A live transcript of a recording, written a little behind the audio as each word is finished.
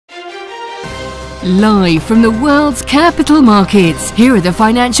Live from the world's capital markets, here are the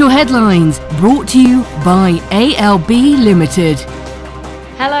financial headlines, brought to you by ALB Limited.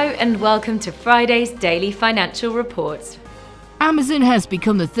 Hello and welcome to Friday's Daily Financial Reports. Amazon has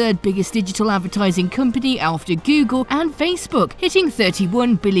become the third biggest digital advertising company after Google and Facebook, hitting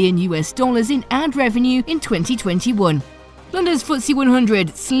 $31 billion in ad revenue in 2021. London's FTSE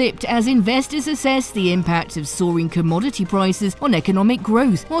 100 slipped as investors assessed the impact of soaring commodity prices on economic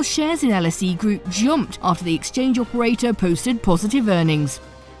growth, while shares in LSE Group jumped after the exchange operator posted positive earnings.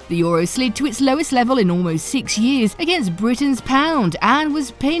 The euro slid to its lowest level in almost 6 years against Britain's pound and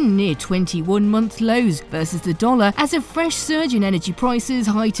was pinned near 21-month lows versus the dollar as a fresh surge in energy prices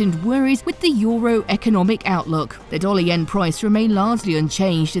heightened worries with the euro economic outlook. The dollar-yen price remained largely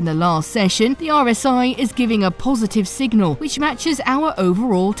unchanged in the last session. The RSI is giving a positive signal, which matches our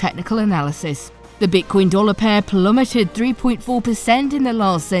overall technical analysis. The Bitcoin-dollar pair plummeted 3.4% in the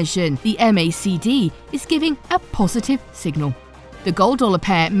last session. The MACD is giving a positive signal. The gold-dollar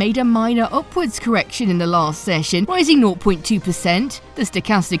pair made a minor upwards correction in the last session, rising 0.2%. The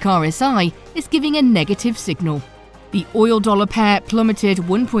stochastic RSI is giving a negative signal. The oil-dollar pair plummeted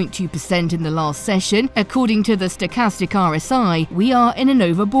 1.2% in the last session. According to the stochastic RSI, we are in an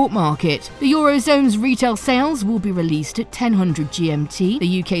overbought market. The Eurozone's retail sales will be released at 10:00 GMT,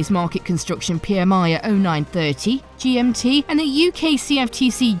 the UK's market construction PMI at 09:30 GMT, and the UK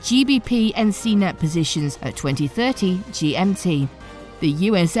CFTC GBP NC net positions at 20:30 GMT. The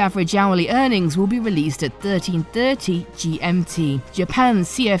US average hourly earnings will be released at 13:30 GMT. Japan's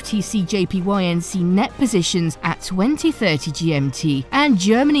CFTC JPY-NC net positions at 20:30 GMT, and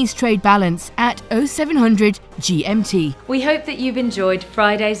Germany's trade balance at 0700 GMT. We hope that you've enjoyed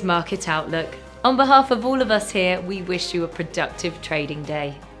Friday's Market Outlook. On behalf of all of us here, we wish you a productive trading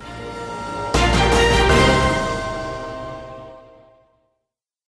day.